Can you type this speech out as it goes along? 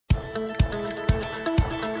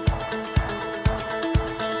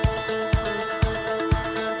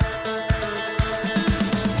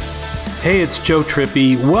Hey, it's Joe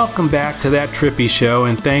Trippi. Welcome back to That Trippi Show,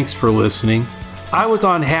 and thanks for listening. I was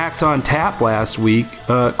on Hacks on Tap last week.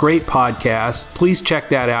 Great podcast. Please check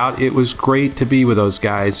that out. It was great to be with those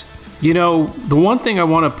guys. You know, the one thing I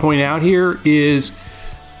want to point out here is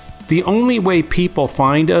the only way people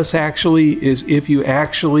find us actually is if you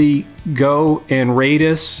actually go and rate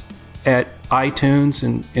us at iTunes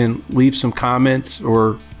and leave some comments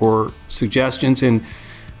or suggestions and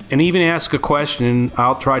even ask a question.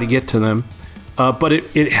 I'll try to get to them. But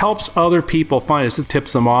it helps other people find us. It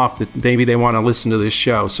tips them off that maybe they want to listen to this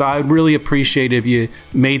show. So I'd really appreciate if you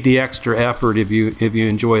made the extra effort if you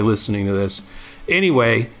enjoy listening to this.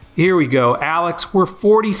 Anyway, here we go. Alex, we're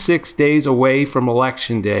 46 days away from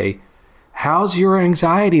Election Day. How's your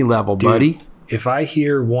anxiety level, buddy? Dude, if I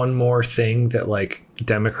hear one more thing that like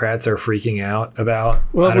Democrats are freaking out about,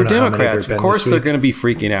 well, we're Democrats. Of course, they're going to be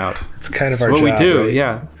freaking out. It's kind of our job. What we do, right?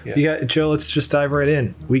 yeah. You got Joe. Let's just dive right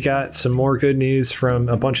in. We got some more good news from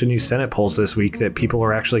a bunch of new Senate polls this week that people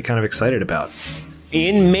are actually kind of excited about.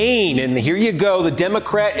 In Maine, and here you go, the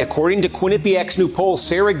Democrat, according to Quinnipiac's new poll,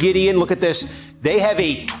 Sarah Gideon, look at this. They have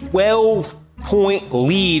a 12-point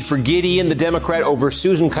lead for Gideon, the Democrat, over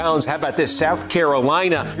Susan Collins. How about this? South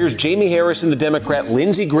Carolina. Here's Jamie Harrison, the Democrat,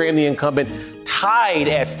 Lindsey Graham, the incumbent, tied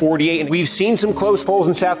at 48. And we've seen some close polls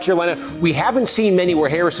in South Carolina. We haven't seen many where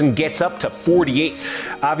Harrison gets up to 48.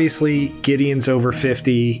 Obviously, Gideon's over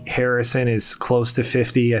 50. Harrison is close to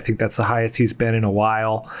 50. I think that's the highest he's been in a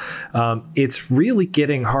while. It's really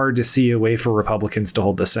getting hard to see a way for Republicans to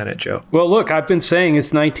hold the Senate, Joe. Well, look, I've been saying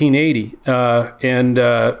it's 1980, and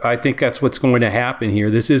I think that's what's going to happen here.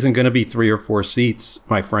 This isn't going to be 3 or 4 seats,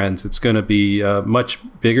 my friends. It's going to be much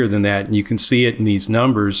bigger than that, and you can see it in these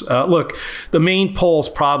numbers. Look, the main poll's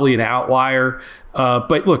probably an outlier,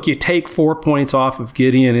 but look, you take 4 points off of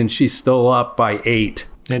Gideon, and she's still up by 8.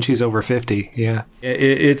 And she's over 50, yeah.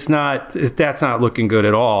 That's not looking good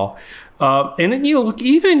at all. And then, look,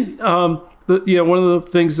 even one of the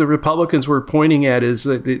things the Republicans were pointing at is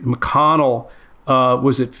that McConnell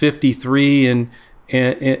was at 53, and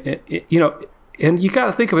you got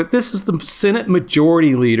to think of it. This is the Senate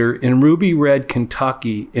Majority Leader in Ruby Red,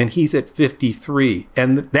 Kentucky, and he's at 53,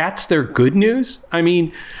 and that's their good news. I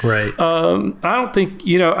mean, right? I don't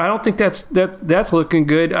think that's looking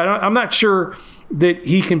good. I'm not sure that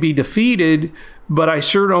he can be defeated, but I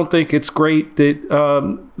sure don't think it's great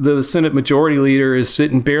that the Senate Majority Leader is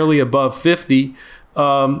sitting barely above 50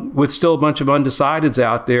 with still a bunch of undecideds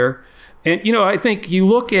out there. And I think you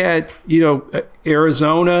look at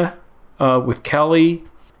Arizona. With Kelly,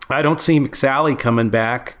 I don't see McSally coming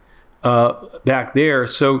back there.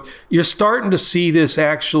 So you're starting to see this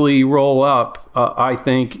actually roll up, I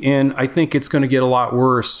think. And I think it's going to get a lot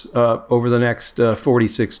worse over the next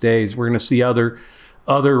 46 days. We're going to see other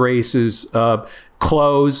races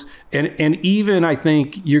close. And even I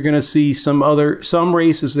think you're going to see some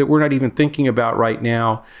races that we're not even thinking about right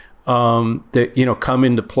now that, come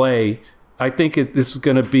into play. I think this is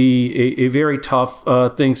going to be a very tough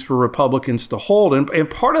things for Republicans to hold, and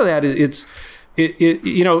part of that is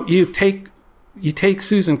you take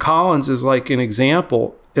Susan Collins as like an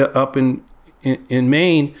example up in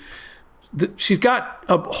Maine. She's got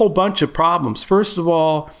a whole bunch of problems. First of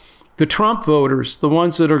all, the Trump voters, the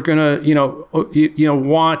ones that are going to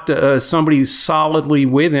want somebody who's solidly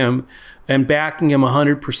with him and backing him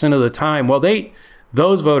 100% of the time. Well,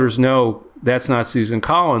 those voters know that's not Susan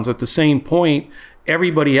Collins. At the same point,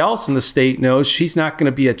 everybody else in the state knows she's not going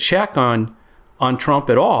to be a check on Trump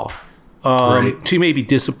at all. Right. She may be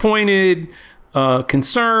disappointed,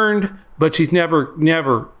 concerned, but she's never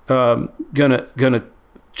gonna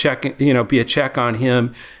check, be a check on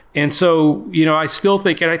him. And so, I still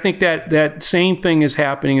think, and I think that same thing is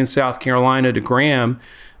happening in South Carolina to Graham.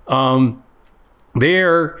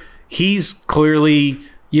 There, he's clearly,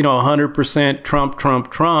 100%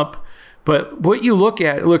 Trump. But what you look,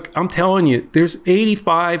 I'm telling you, there's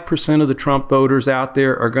 85% of the Trump voters out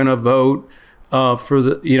there are going to vote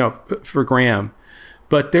for Graham.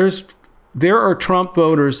 But there are Trump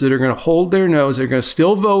voters that are going to hold their nose. They're going to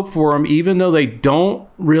still vote for him, even though they don't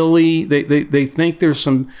really, they think there's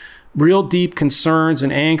some real deep concerns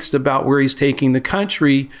and angst about where he's taking the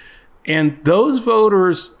country. And those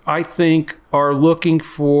voters, I think, are looking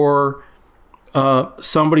for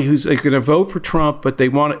somebody who's going to vote for Trump, but they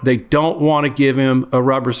don't want to give him a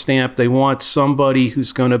rubber stamp. They want somebody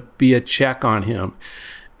who's going to be a check on him.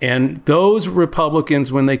 And those Republicans,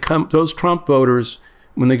 those Trump voters,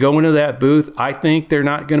 when they go into that booth, I think they're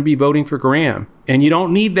not going to be voting for Graham. And you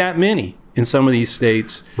don't need that many in some of these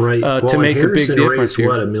states, right? To make Harrison a big difference raised,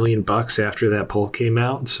 here. $1 million after that poll came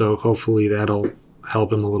out, so hopefully that'll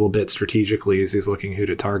help him a little bit strategically as he's looking who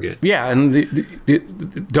to target. Yeah, and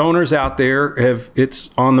the donors out there it's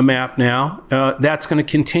on the map now. That's going to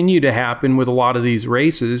continue to happen with a lot of these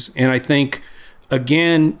races, and I think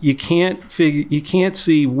again you can't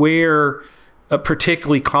see where,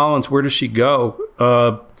 particularly Collins, where does she go?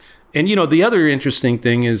 And the other interesting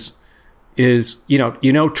thing is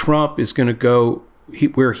Trump is going to go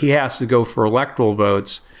where he has to go for electoral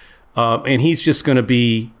votes, and he's just going to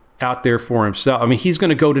be out there for himself. I mean, he's going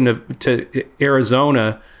to go to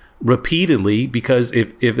Arizona repeatedly because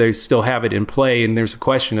if they still have it in play, and there's a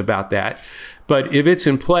question about that. But if it's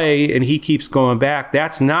in play and he keeps going back,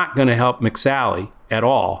 that's not going to help McSally at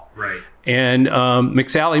all. Right. And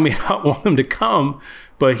McSally may not want him to come,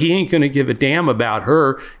 but he ain't going to give a damn about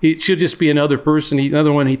her. It should just be another person,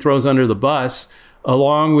 another one he throws under the bus,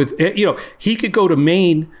 along with, he could go to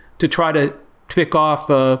Maine to try to pick off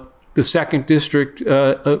the 2nd District,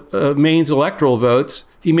 Maine's electoral votes.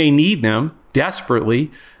 He may need them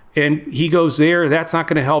desperately. And he goes there. That's not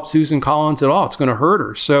going to help Susan Collins at all. It's going to hurt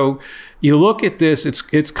her. So you look at this,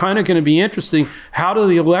 it's kind of going to be interesting. How do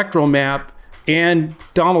the electoral map and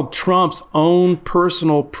Donald Trump's own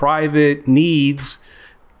personal private needs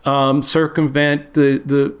circumvent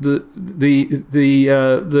the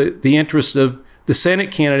interest of the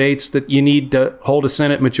Senate candidates that you need to hold a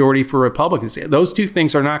Senate majority for Republicans? Those two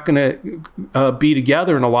things are not going to be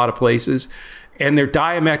together in a lot of places, and they're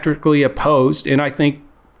diametrically opposed. And I think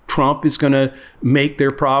Trump is going to make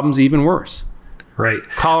their problems even worse. Right.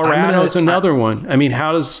 Colorado's another one. I mean,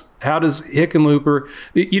 how does Hickenlooper?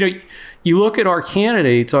 You look at our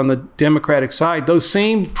candidates on the Democratic side. Those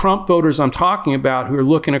same Trump voters I'm talking about, who are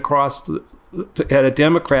looking across at a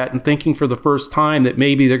Democrat and thinking for the first time that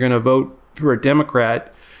maybe they're going to vote for a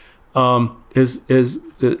Democrat,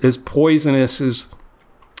 as poisonous as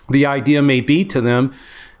the idea may be to them,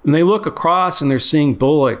 and they look across and they're seeing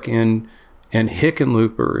Bullock and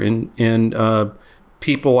Hickenlooper and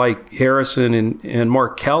people like Harrison and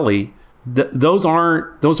Mark Kelly. Those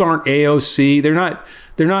aren't AOC.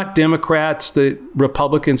 They're not Democrats that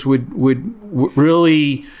Republicans would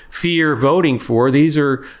really fear voting for. These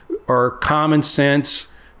are common sense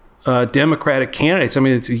Democratic candidates. I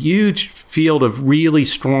mean, it's a huge field of really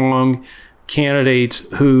strong candidates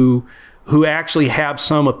who actually have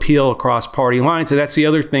some appeal across party lines. So that's the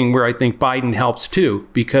other thing where I think Biden helps too,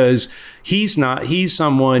 because he's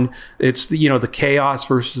someone, it's the chaos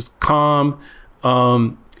versus calm,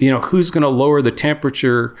 who's going to lower the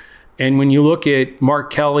temperature. And when you look at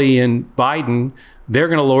Mark Kelly and Biden, they're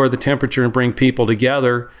going to lower the temperature and bring people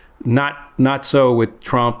together. Not so with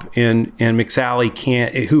Trump and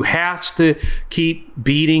McSally who has to keep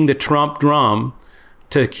beating the Trump drum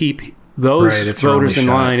to keep those voters in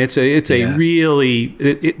line. That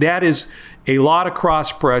is a lot of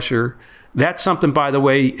cross pressure. That's something, by the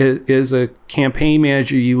way, as a campaign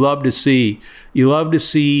manager, you love to see. You love to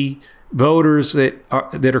see voters that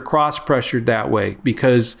are cross pressured that way,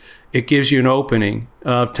 because it gives you an opening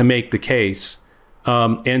to make the case.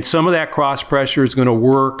 And some of that cross pressure is going to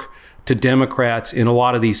work to Democrats in a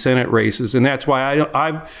lot of these Senate races, and that's why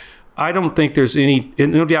I don't think there's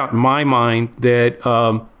no doubt in my mind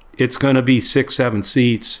that it's going to be 6-7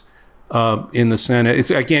 seats in the Senate.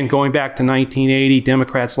 It's again going back to 1980.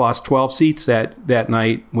 Democrats lost 12 seats that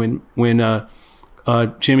night when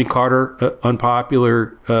Jimmy Carter, unpopular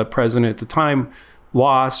president at the time,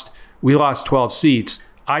 lost. We lost 12 seats.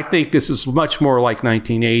 I think this is much more like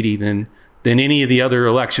 1980 than any of the other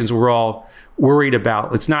elections we're all worried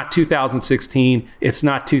about. It's not 2016. It's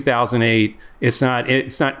not 2008. It's not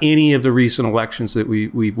any of the recent elections that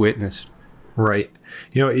we've witnessed. Right.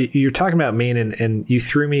 You're talking about Maine, and you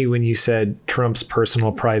threw me when you said Trump's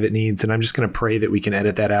personal private needs, and I'm just going to pray that we can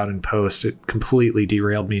edit that out in post. It completely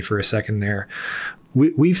derailed me for a second there.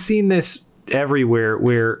 We've seen this everywhere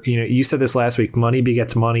where, you said this last week, money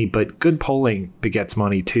begets money, but good polling begets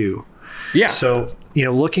money too. Yeah. So,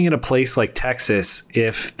 looking at a place like Texas,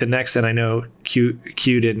 if the next, and I know Q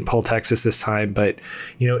didn't poll Texas this time, but,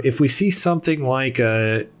 if we see something like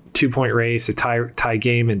a 2-point race, a tie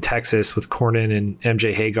game in Texas with Cornyn and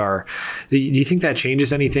MJ Hagar, do you think that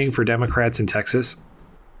changes anything for Democrats in Texas?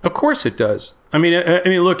 Of course it does. I mean,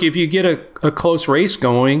 look, if you get a close race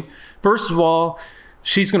going, first of all,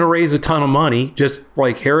 she's going to raise a ton of money, just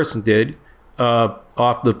like Harrison did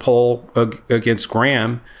off the poll against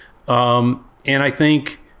Graham. And I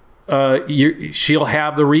think she'll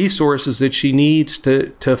have the resources that she needs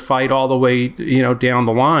to fight all the way, down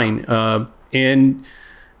the line. And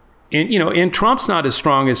Trump's not as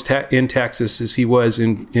strong in Texas as he was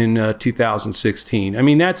in 2016. I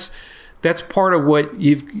mean, that's that's part of what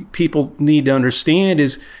people need to understand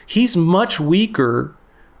is he's much weaker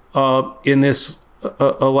in this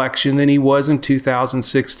election than he was in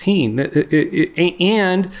 2016.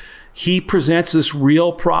 And he presents this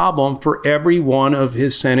real problem for every one of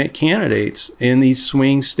his Senate candidates in these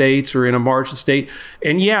swing states or in a margin state.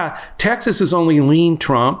 And yeah, Texas is only lean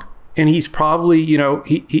Trump, and he's probably,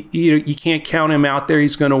 you can't count him out there.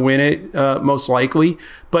 He's going to win it most likely,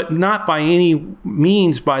 but not by any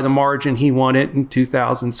means by the margin he won it in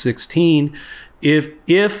 2016.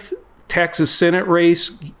 If Texas Senate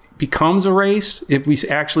race becomes a race, if we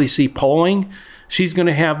actually see polling, she's going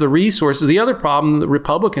to have the resources. The other problem that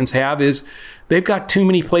Republicans have is they've got too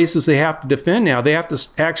many places they have to defend now. They have to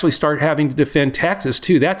actually start having to defend Texas,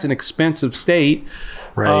 too. That's an expensive state.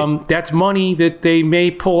 Right. That's money that they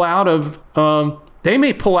may pull out of.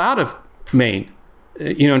 Maine,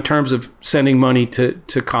 in terms of sending money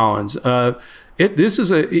to Collins. This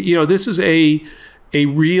is a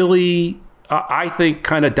really, I think,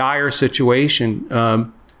 kind of dire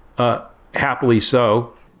situation. Happily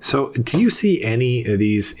so. So do you see any of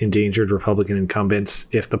these endangered Republican incumbents,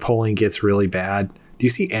 if the polling gets really bad, do you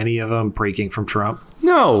see any of them breaking from Trump?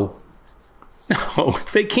 No,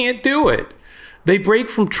 they can't do it. They break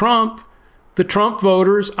from Trump, the Trump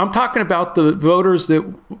voters. I'm talking about the voters that,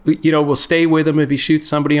 will stay with him if he shoots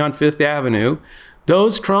somebody on Fifth Avenue.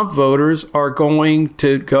 Those Trump voters are going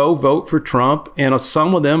to go vote for Trump, and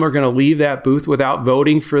some of them are going to leave that booth without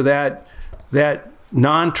voting for that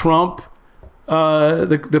non-Trump,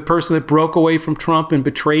 the person that broke away from Trump and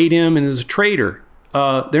betrayed him and is a traitor.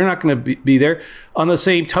 They're not going to be there. On the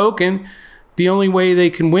same token, the only way they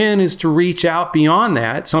can win is to reach out beyond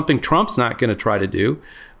that, something Trump's not going to try to do.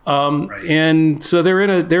 Right. And so they're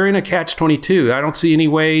in a catch-22. I don't see any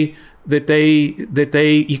way that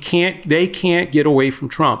they can't get away from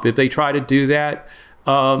Trump. If they try to do that,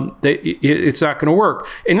 it's not going to work.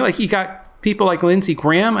 And you got people like Lindsey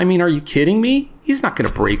Graham. I mean, are you kidding me? He's not going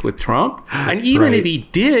to break with Trump. And even if he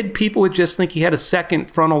did, people would just think he had a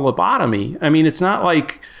second frontal lobotomy. I mean, it's not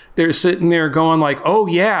like they're sitting there going like, oh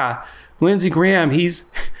yeah, Lindsey Graham, he's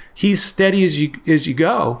steady as you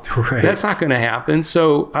go. Right. That's not going to happen.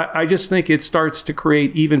 So I just think it starts to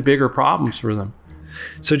create even bigger problems for them.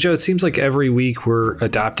 So Joe, it seems like every week we're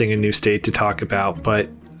adopting a new state to talk about, but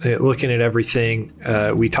looking at everything,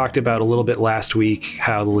 we talked about a little bit last week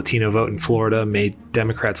how the Latino vote in Florida made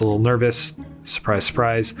Democrats a little nervous. Surprise,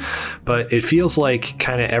 surprise. But it feels like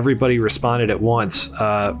kind of everybody responded at once.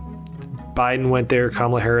 Biden went there,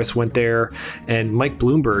 Kamala Harris went there, and Mike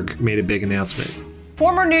Bloomberg made a big announcement.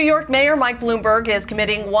 Former New York Mayor Mike Bloomberg is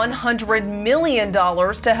committing $100 million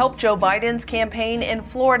to help Joe Biden's campaign in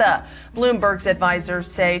Florida. Bloomberg's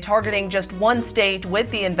advisors say targeting just one state with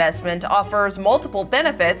the investment offers multiple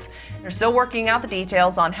benefits. They're still working out the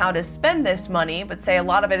details on how to spend this money, but say a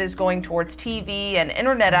lot of it is going towards TV and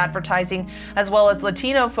internet advertising, as well as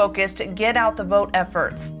Latino-focused get out the vote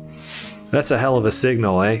efforts. That's a hell of a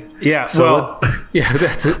signal, eh? Yeah,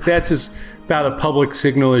 that's as about a public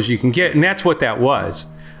signal as you can get, and that's what that was.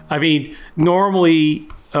 I mean, normally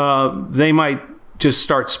they might just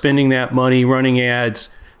start spending that money running ads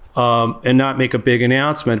and not make a big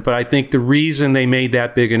announcement, but I think the reason they made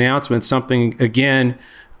that big announcement, something, again,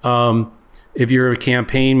 if you're a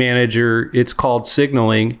campaign manager, it's called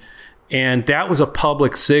signaling, and that was a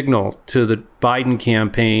public signal to the Biden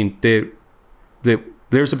campaign that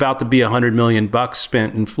there's about to be $100 million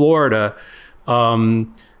spent in Florida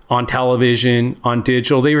on television, on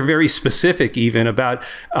digital. They were very specific even about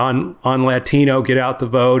on Latino, get out the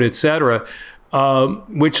vote, et cetera,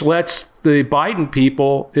 which lets the Biden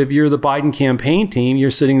people, if you're the Biden campaign team,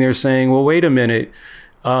 you're sitting there saying, well, wait a minute.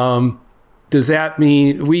 Does that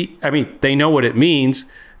mean they know what it means.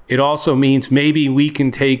 It also means maybe we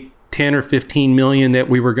can take 10 or 15 million that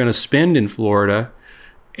we were going to spend in Florida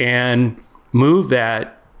and move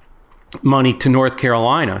that money to North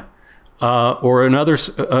Carolina or another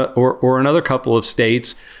couple of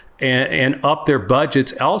states and up their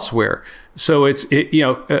budgets elsewhere. So it's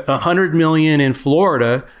 $100 million in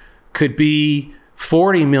Florida could be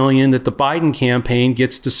 $40 million that the Biden campaign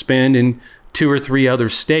gets to spend in 2 or 3 other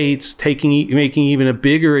states, making even a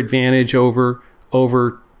bigger advantage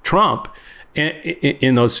over Trump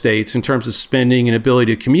in those states in terms of spending and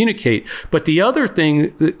ability to communicate. But the other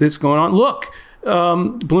thing that's going on, look,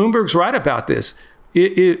 Bloomberg's right about this.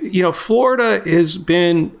 Florida has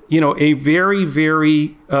been, a very,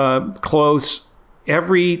 very close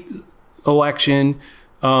every election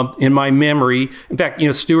in my memory. In fact,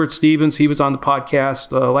 Stuart Stevens, he was on the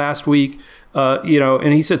podcast last week.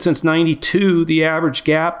 And he said since 92, the average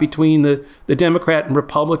gap between the Democrat and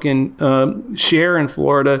Republican share in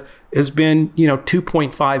Florida has been,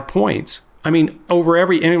 2.5 points. I mean, over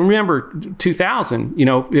and remember 2000,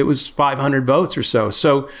 it was 500 votes or so.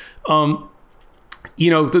 So,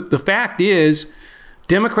 the fact is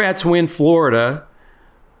Democrats win Florida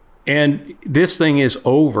and this thing is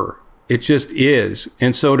over. It just is.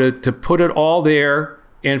 And so to put it all there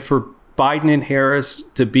and for Biden and Harris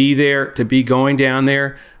to be there, to be going down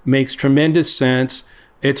there, makes tremendous sense.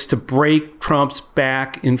 It's to break Trump's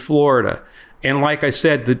back in Florida. And like I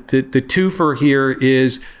said, the twofer here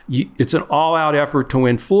is it's an all-out effort to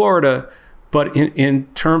win Florida, but in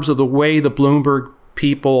terms of the way the Bloomberg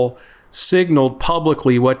people signaled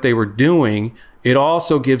publicly what they were doing, it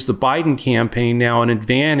also gives the Biden campaign now an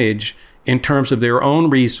advantage in terms of their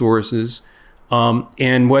own resources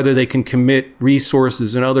and whether they can commit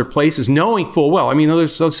resources in other places, knowing full well. I mean,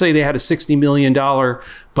 let's say they had a $60 million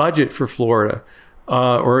budget for Florida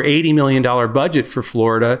or $80 million budget for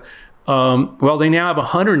Florida. Well, they now have a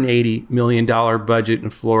 $180 million budget in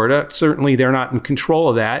Florida. Certainly, they're not in control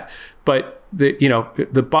of that, but the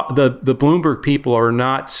Bloomberg people are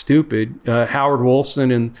not stupid. Howard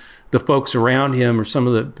Wolfson and the folks around him are some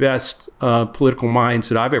of the best political minds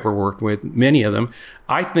that I've ever worked with. Many of them,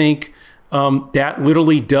 I think. That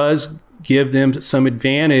literally does give them some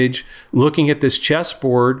advantage looking at this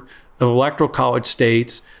chessboard of electoral college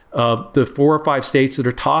states, the 4 or 5 states that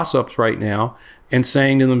are toss-ups right now, and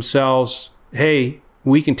saying to themselves, hey,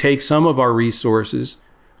 we can take some of our resources,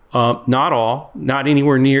 not all, not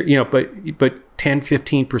anywhere near, but 10,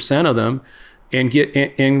 15% of them,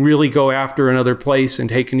 and really go after another place and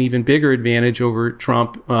take an even bigger advantage over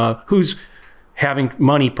Trump, who's having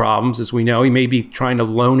money problems, as we know. He may be trying to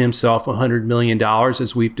loan himself $100 million,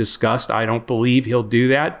 as we've discussed. I don't believe he'll do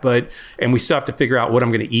that, and we still have to figure out what I'm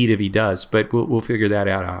going to eat if he does, but we'll figure that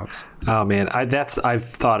out, Alex. Oh man, I've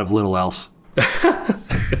thought of little else.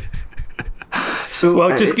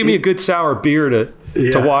 Just give me a good sour beer to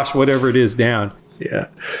wash whatever it is down. Yeah.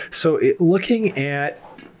 So looking at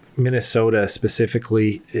Minnesota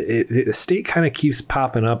specifically, the state kind of keeps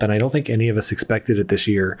popping up, and I don't think any of us expected it this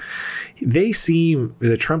year.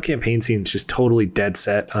 The Trump campaign seems just totally dead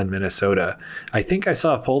set on Minnesota. I think I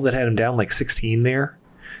saw a poll that had him down like 16 there.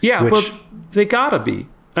 Yeah, well, they gotta be.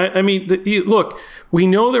 I mean, look, we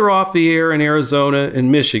know they're off the air in Arizona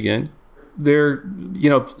and Michigan. They're,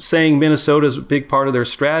 saying Minnesota is a big part of their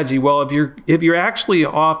strategy. Well, if you're actually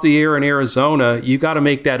off the air in Arizona, you got to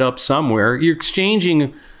make that up somewhere. You're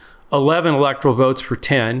exchanging 11 electoral votes for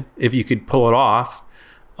 10, if you could pull it off.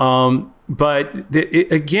 But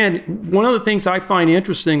again, one of the things I find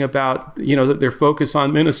interesting about, that their focus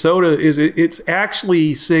on Minnesota is it's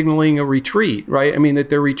actually signaling a retreat, right? I mean, that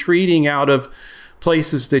they're retreating out of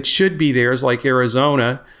places that should be theirs, like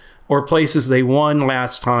Arizona, or places they won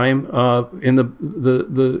last time in the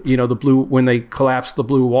blue, when they collapsed the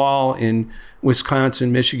blue wall in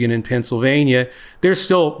Wisconsin, Michigan, and Pennsylvania. They're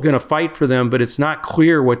still going to fight for them, but it's not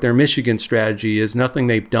clear what their Michigan strategy is. Nothing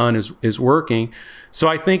they've done is working. So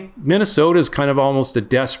I think Minnesota is kind of almost a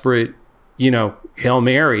desperate, Hail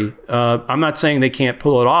Mary. I'm not saying they can't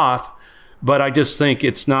pull it off, but I just think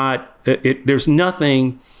it's not. There's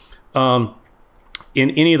nothing in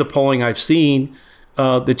any of the polling I've seen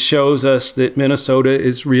that shows us that Minnesota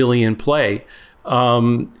is really in play.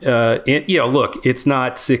 Look, it's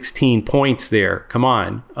not 16 points there. Come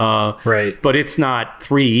on. Right. But it's not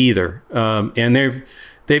 3 either. And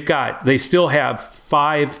they still have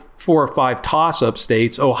 4 or 5 toss-up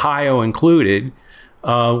states, Ohio included,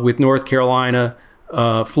 with North Carolina,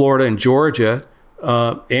 Florida, and Georgia.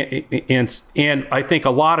 And I think a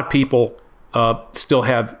lot of people still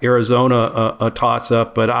have Arizona a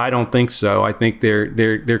toss-up, but I don't think so. I think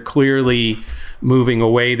they're clearly moving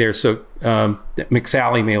away there. So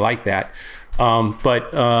McSally may like that,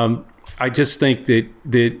 but I just think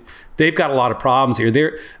that they've got a lot of problems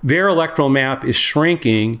here. Their electoral map is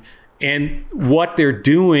shrinking, and what they're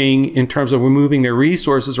doing in terms of moving their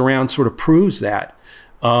resources around sort of proves that.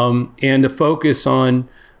 And the focus on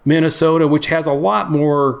Minnesota, which has a lot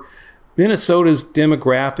more. Minnesota's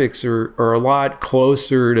demographics are a lot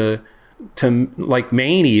closer to like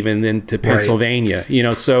Maine even than to Pennsylvania.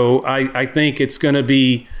 Right. So I think it's going to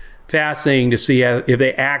be fascinating to see if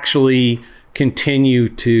they actually continue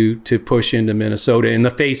to push into Minnesota in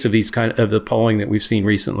the face of these kind of the polling that we've seen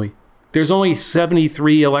recently. There's only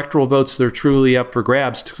 73 electoral votes that are truly up for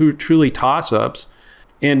grabs, truly toss-ups.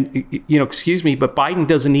 And, excuse me, but Biden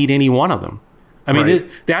doesn't need any one of them. I mean,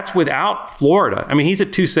 that's without Florida. I mean, he's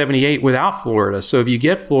at 278 without Florida. So if you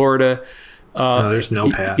get Florida, No, there's no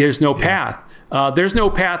path. There's no path. There's no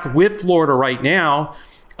path with Florida right now,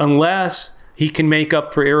 unless he can make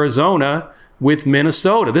up for Arizona with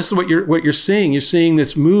Minnesota. This is what you're seeing. You're seeing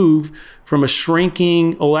this move from a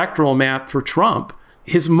shrinking electoral map for Trump.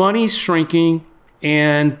 His money's shrinking,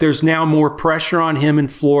 and there's now more pressure on him in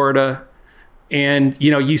Florida. And,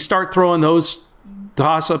 you start throwing those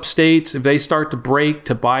toss-up states, if they start to break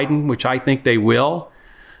to Biden, which I think they will.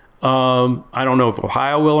 I don't know if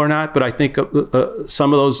Ohio will or not, but I think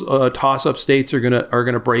some of those toss-up states are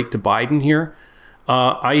gonna break to Biden here.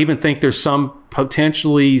 I even think there's some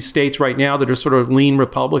potentially states right now that are sort of lean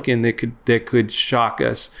Republican that could shock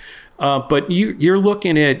us. But you're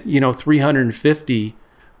looking at 350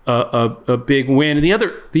 a big win. And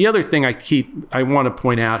the other thing I want to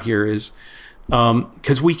point out here is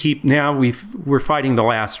because we're fighting the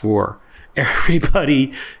last war.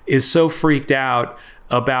 Everybody is so freaked out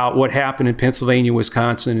about what happened in Pennsylvania,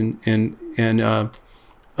 Wisconsin, and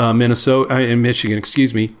Minnesota and Michigan,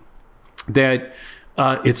 that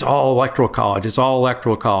it's all electoral college. It's all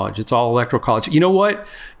electoral college. It's all electoral college. You know what?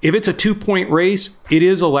 If it's a 2-point race, it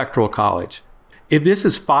is electoral college. If this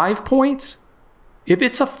is 5 points, if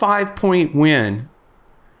it's a 5-point win,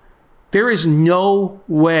 there is no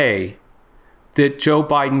way that Joe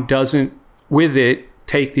Biden doesn't, with it,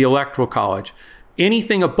 take the electoral college.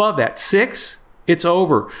 Anything above that, 6, it's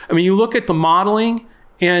over. I mean, you look at the modeling,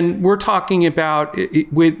 and we're talking about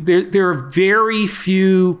there are very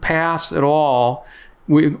few paths at all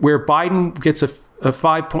where Biden gets has a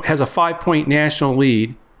 5-point national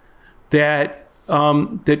lead that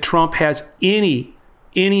Trump has any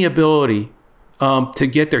ability to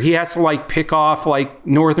get there. He has to pick off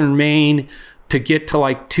northern Maine to get to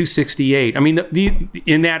 268. I mean,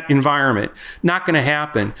 in that environment, not going to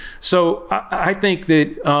happen. So I think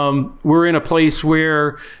that we're in a place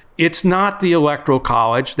where it's not the electoral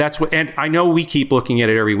college. That's what, and I know we keep looking at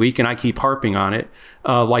it every week, and I keep harping on it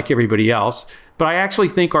like everybody else. But I actually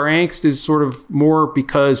think our angst is sort of more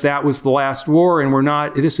because that was the last war, and we're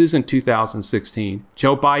not. This isn't 2016.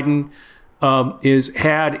 Joe Biden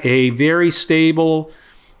had a very stable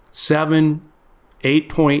 7-8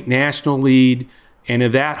 point national lead, and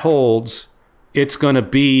if that holds, it's going to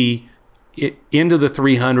be into the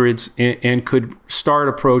 300s and could start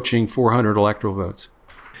approaching 400 electoral votes.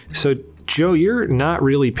 So, Joe, you're not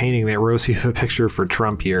really painting that rosy of a picture for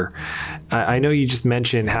Trump here. I know you just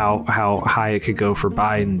mentioned how high it could go for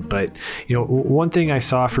Biden, but one thing I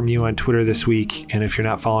saw from you on Twitter this week, and if you're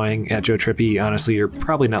not following at Joe Trippi, honestly, you're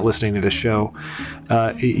probably not listening to the show.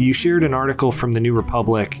 You shared an article from the New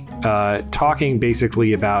Republic talking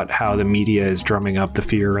basically about how the media is drumming up the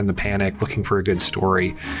fear and the panic, looking for a good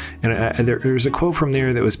story. And there's a quote from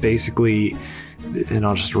there that was basically, and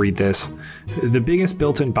I'll just read this: "The biggest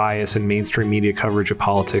built-in bias in mainstream media coverage of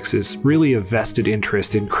politics is really a vested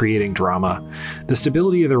interest in creating drama. The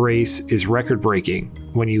stability of the race is record-breaking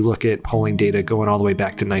when you look at polling data going all the way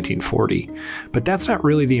back to 1940. But that's not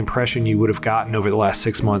really the impression you would have gotten over the last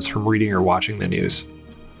 6 months from reading or watching the news."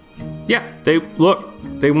 Yeah, they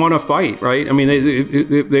want to fight, right? I mean,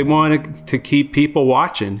 they want to keep people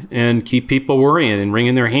watching and keep people worrying and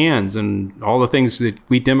wringing their hands and all the things that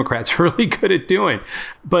we Democrats are really good at doing.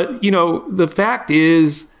 But, the fact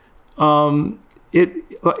is, as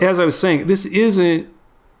I was saying, this isn't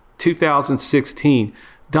 2016.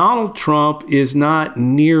 Donald Trump is not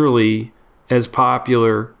nearly as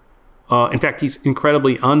popular. In fact, he's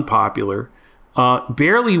incredibly unpopular.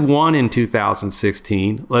 Barely won in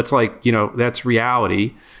 2016. That's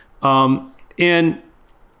reality. And,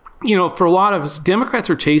 for a lot of us, Democrats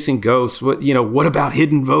are chasing ghosts. What about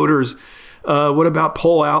hidden voters? What about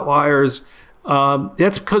poll outliers?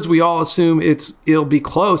 That's because we all assume it'll be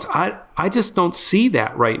close. I just don't see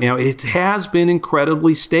that right now. It has been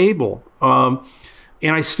incredibly stable.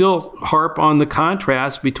 And I still harp on the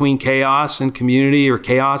contrast between chaos and community, or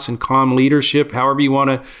chaos and calm leadership, however you want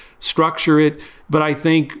to structure it. But I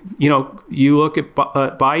think, you look at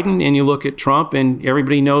Biden and you look at Trump, and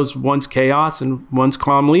everybody knows one's chaos and one's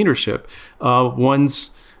calm leadership, one's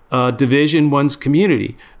division, one's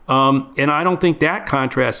community. And I don't think that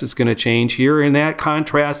contrast is going to change here. And that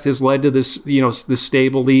contrast has led to this, the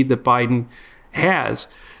stable lead that Biden has.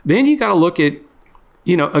 Then you got to look at,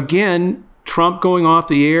 again, Trump going off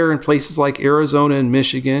the air in places like Arizona and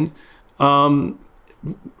Michigan.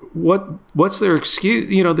 What's their excuse?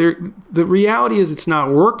 The reality is it's not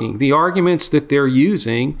working. The arguments that they're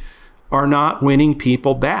using are not winning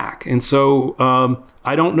people back. And so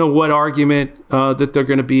I don't know what argument that they're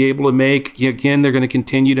going to be able to make. Again, they're going to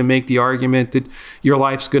continue to make the argument that your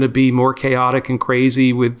life's going to be more chaotic and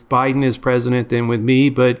crazy with Biden as president than with me.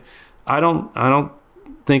 But I don't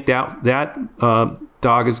think that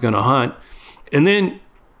dog is going to hunt. And then,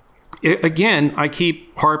 again, I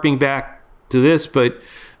keep harping back to this, but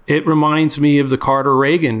it reminds me of the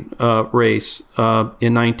Carter-Reagan race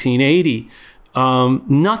in 1980.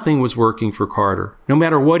 Nothing was working for Carter, no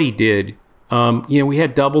matter what he did. We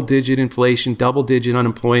had double-digit inflation, double-digit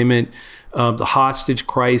unemployment, the hostage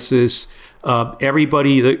crisis.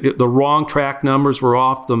 Everybody, the wrong track numbers were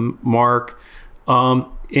off the mark.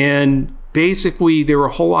 And basically, there were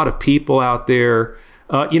a whole lot of people out there.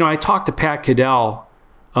 I talked to Pat Cadell,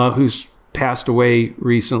 who's passed away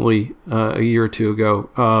recently, a year or two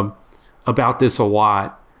ago, about this a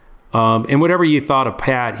lot. And whatever you thought of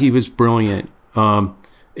Pat, he was brilliant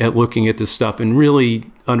at looking at this stuff and really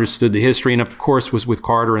understood the history, and of course was with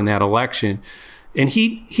Carter in that election. And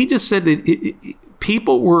he just said that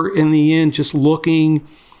people were in the end just looking,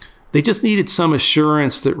 they just needed some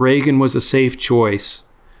assurance that Reagan was a safe choice.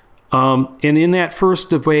 And in that first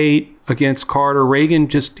debate against Carter, Reagan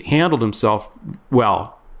just handled himself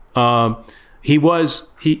well. He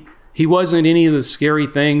wasn't any of the scary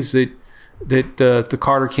things that the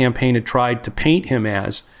Carter campaign had tried to paint him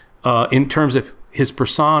as, in terms of his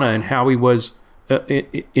persona and how he was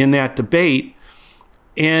in that debate.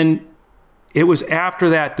 And it was after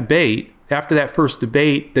that first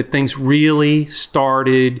debate, that things really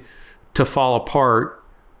started to fall apart.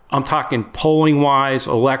 I'm talking polling-wise,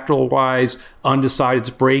 electoral-wise,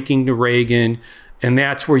 undecideds breaking to Reagan. And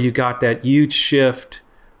that's where you got that huge shift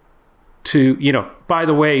to, by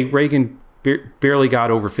the way, Reagan barely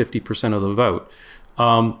got over 50% of the vote.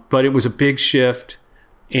 But it was a big shift,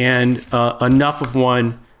 and enough of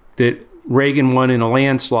one that Reagan won in a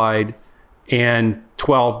landslide, and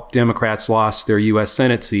 12 Democrats lost their U.S.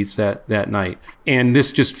 Senate seats that night. And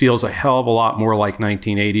this just feels a hell of a lot more like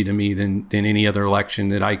 1980 to me than any other election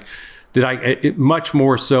that I much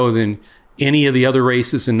more so than any of the other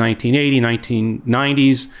races in 1980,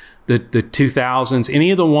 1990s, the 2000s,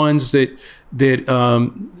 any of the ones that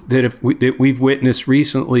we've witnessed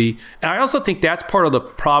recently. And I also think that's part of the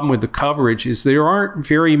problem with the coverage, is there aren't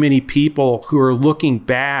very many people who are looking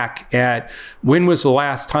back at when was the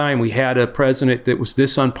last time we had a president that was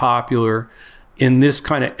this unpopular in this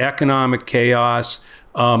kind of economic chaos,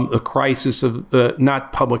 a crisis of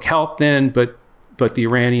not public health then, but the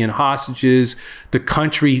Iranian hostages, the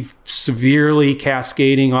country severely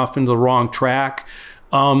cascading off into the wrong track.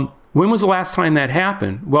 When was the last time that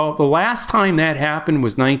happened? Well, the last time that happened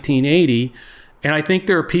was 1980. And I think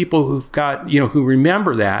there are people who've got, who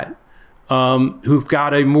remember that, who've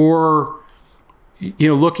got a more,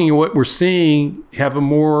 looking at what we're seeing, have a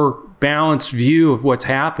more balanced view of what's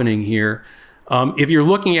happening here. If you're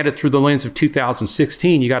looking at it through the lens of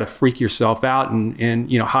 2016, you got to freak yourself out and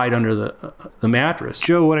hide under the mattress.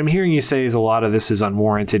 Joe, what I'm hearing you say is a lot of this is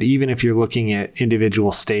unwarranted, even if you're looking at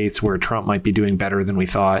individual states where Trump might be doing better than we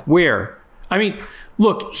thought. Where? I mean,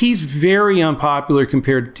 look, he's very unpopular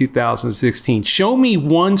compared to 2016. Show me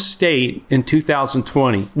one state in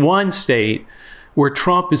 2020, one state where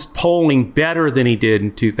Trump is polling better than he did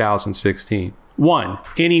in 2016.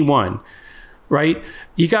 Any one. Right?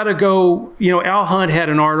 You got to go, Al Hunt had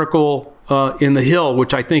an article in The Hill,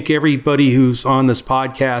 which I think everybody who's on this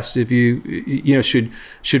podcast, if you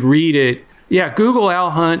should read it. Yeah, Google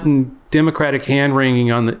Al Hunt and Democratic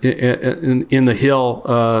hand-wringing on in the Hill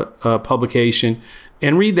publication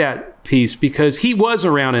and read that piece, because he was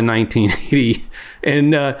around in 1980.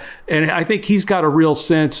 And I think he's got a real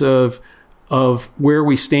sense of where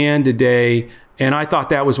we stand today. And I thought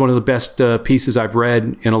that was one of the best pieces I've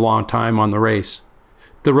read in a long time on the race.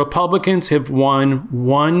 The Republicans have won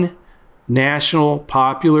one national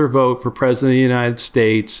popular vote for president of the United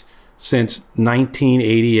States since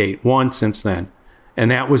 1988, one since then. And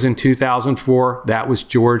that was in 2004. That was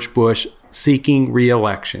George Bush seeking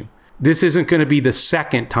re-election. This isn't going to be the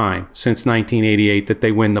second time since 1988 that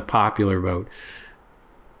they win the popular vote.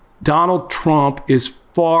 Donald Trump is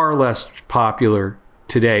far less popular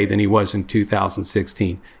today than he was in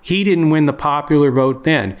 2016. He didn't win the popular vote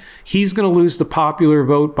then. He's going to lose the popular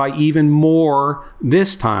vote by even more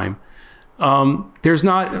this time. There's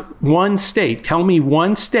not one state, tell me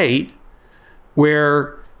one state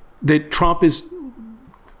where that Trump has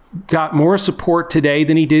got more support today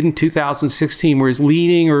than he did in 2016, where he's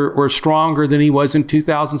leading or stronger than he was in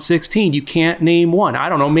 2016. You can't name one. I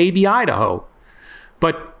don't know, maybe Idaho,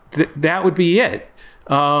 but that would be it.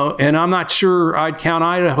 And I'm not sure I'd count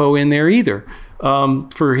Idaho in there either,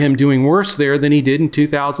 for him doing worse there than he did in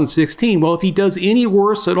 2016. Well, if he does any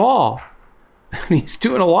worse at all, and he's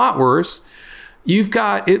doing a lot worse, you've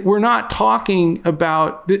got it. We're not talking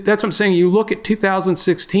about, that's what I'm saying. You look at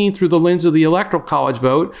 2016 through the lens of the Electoral College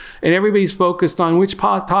vote, and everybody's focused on which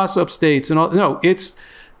toss-up states and all. No,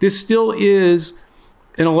 this still is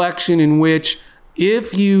an election in which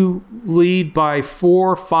if you lead by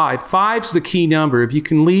 4 or 5, 5's the key number. If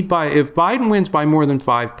Biden wins by more than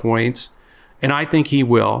 5 points, and I think he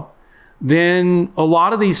will, then a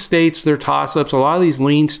lot of these states, they're toss-ups, a lot of these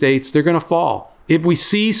lean states, they're going to fall. If we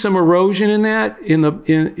see some erosion in that,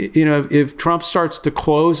 if Trump starts to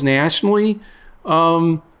close nationally,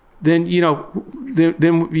 then we'll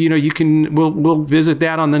visit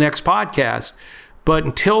that on the next podcast. But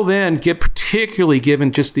until then, particularly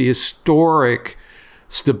given just the historic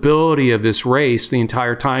stability of this race the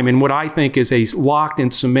entire time, and what I think is a locked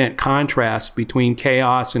in cement contrast between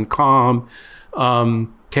chaos and calm,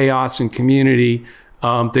 chaos and community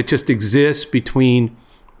that just exists between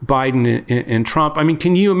Biden and Trump. I mean,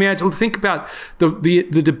 can you imagine? Think about the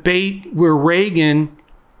debate where Reagan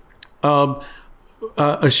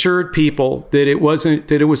assured people that it was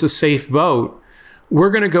a safe vote. We're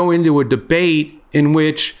going to go into a debate in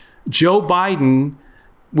which Joe Biden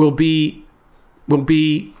will be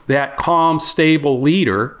that calm, stable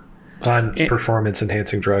leader on performance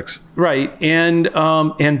enhancing drugs, right? And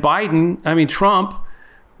Trump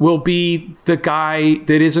will be the guy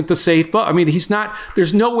that isn't the safe vote. I mean, he's not.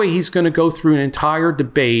 There's no way he's going to go through an entire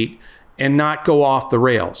debate and not go off the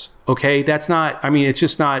rails. Okay, that's not. I mean, it's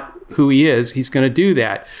just not who he is. He's going to do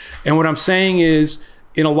that. And what I'm saying is,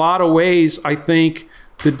 in a lot of ways, I think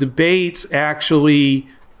the debates actually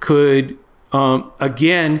could,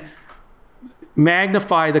 again,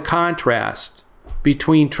 magnify the contrast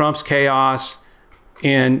between Trump's chaos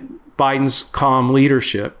and Biden's calm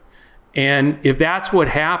leadership. And if that's what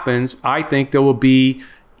happens, I think there will be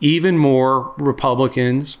even more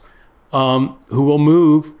Republicans who will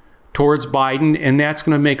move towards Biden. And that's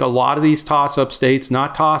going to make a lot of these toss-up states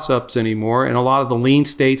not toss-ups anymore. And a lot of the lean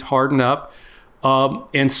states harden up.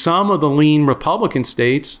 And some of the lean Republican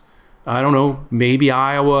states, I don't know, maybe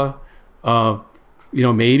Iowa,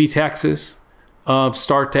 maybe Texas,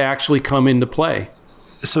 start to actually come into play.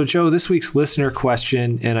 So, Joe, this week's listener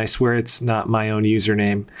question, and I swear it's not my own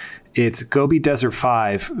username, it's Gobi Desert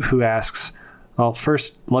 5, who asks, well,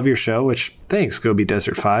 first, love your show, which thanks, Gobi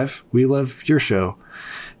Desert 5. We love your show.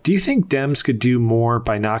 Do you think Dems could do more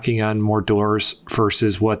by knocking on more doors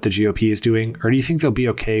versus what the GOP is doing? Or do you think they'll be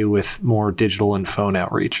okay with more digital and phone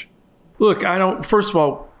outreach? Look, first of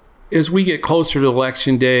all, as we get closer to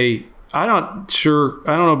Election Day, I don't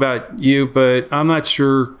know about you, but I'm not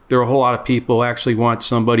sure there are a whole lot of people who actually want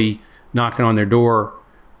somebody knocking on their door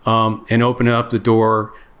and opening up the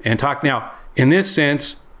door and talk. Now, in this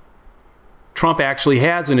sense, Trump actually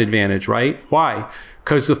has an advantage, right? Why?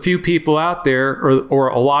 Because the few people out there, or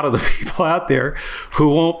a lot of the people out there who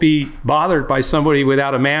won't be bothered by somebody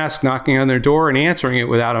without a mask knocking on their door and answering it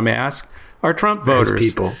without a mask are Trump voters. As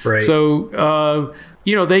people, right? So,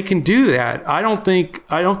 they can do that. I don't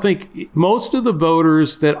think most of the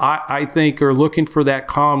voters that I think are looking for that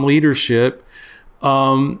calm leadership,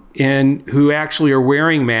 and who actually are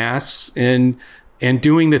wearing masks and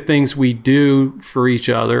doing the things we do for each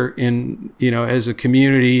other as a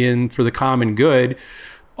community and for the common good,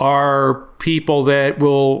 are people that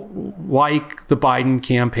will like the Biden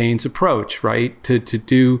campaign's approach, right?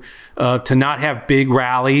 To not have big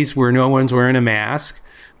rallies where no one's wearing a mask.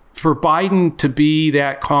 For Biden to be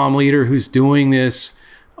that calm leader who's doing this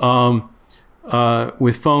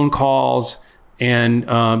with phone calls and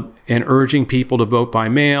urging people to vote by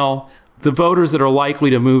mail, the voters that are likely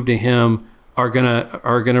to move to him are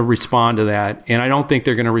gonna respond to that. And I don't think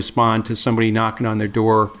they're gonna respond to somebody knocking on their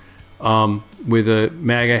door with a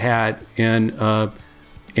MAGA hat and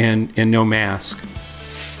no mask.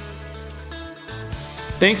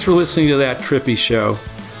 Thanks for listening to That Trippy Show.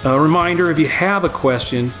 A reminder, if you have a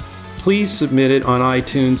question, please submit it on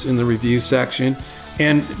iTunes in the review section.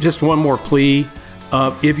 And just one more plea.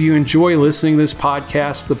 If you enjoy listening to this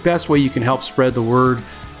podcast, the best way you can help spread the word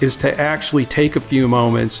is to actually take a few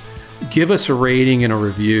moments, give us a rating and a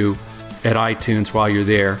review at iTunes while you're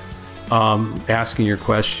there, asking your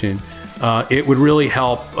question. It would really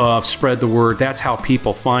help spread the word. That's how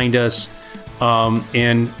people find us.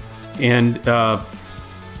 And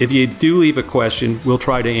if you do leave a question, we'll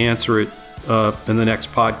try to answer it in the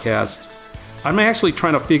next podcast. I'm actually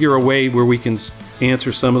trying to figure a way where we can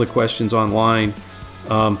answer some of the questions online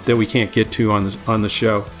that we can't get to on the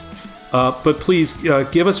show. But please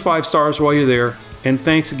give us 5 stars while you're there. And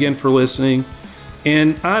thanks again for listening.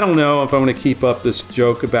 And I don't know if I'm going to keep up this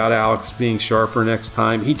joke about Alex being sharper next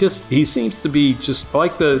time. He seems to be just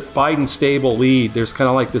like the Biden stable lead. There's kind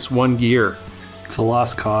of like this one gear. It's a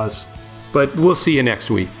lost cause. But we'll see you next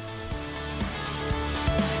week.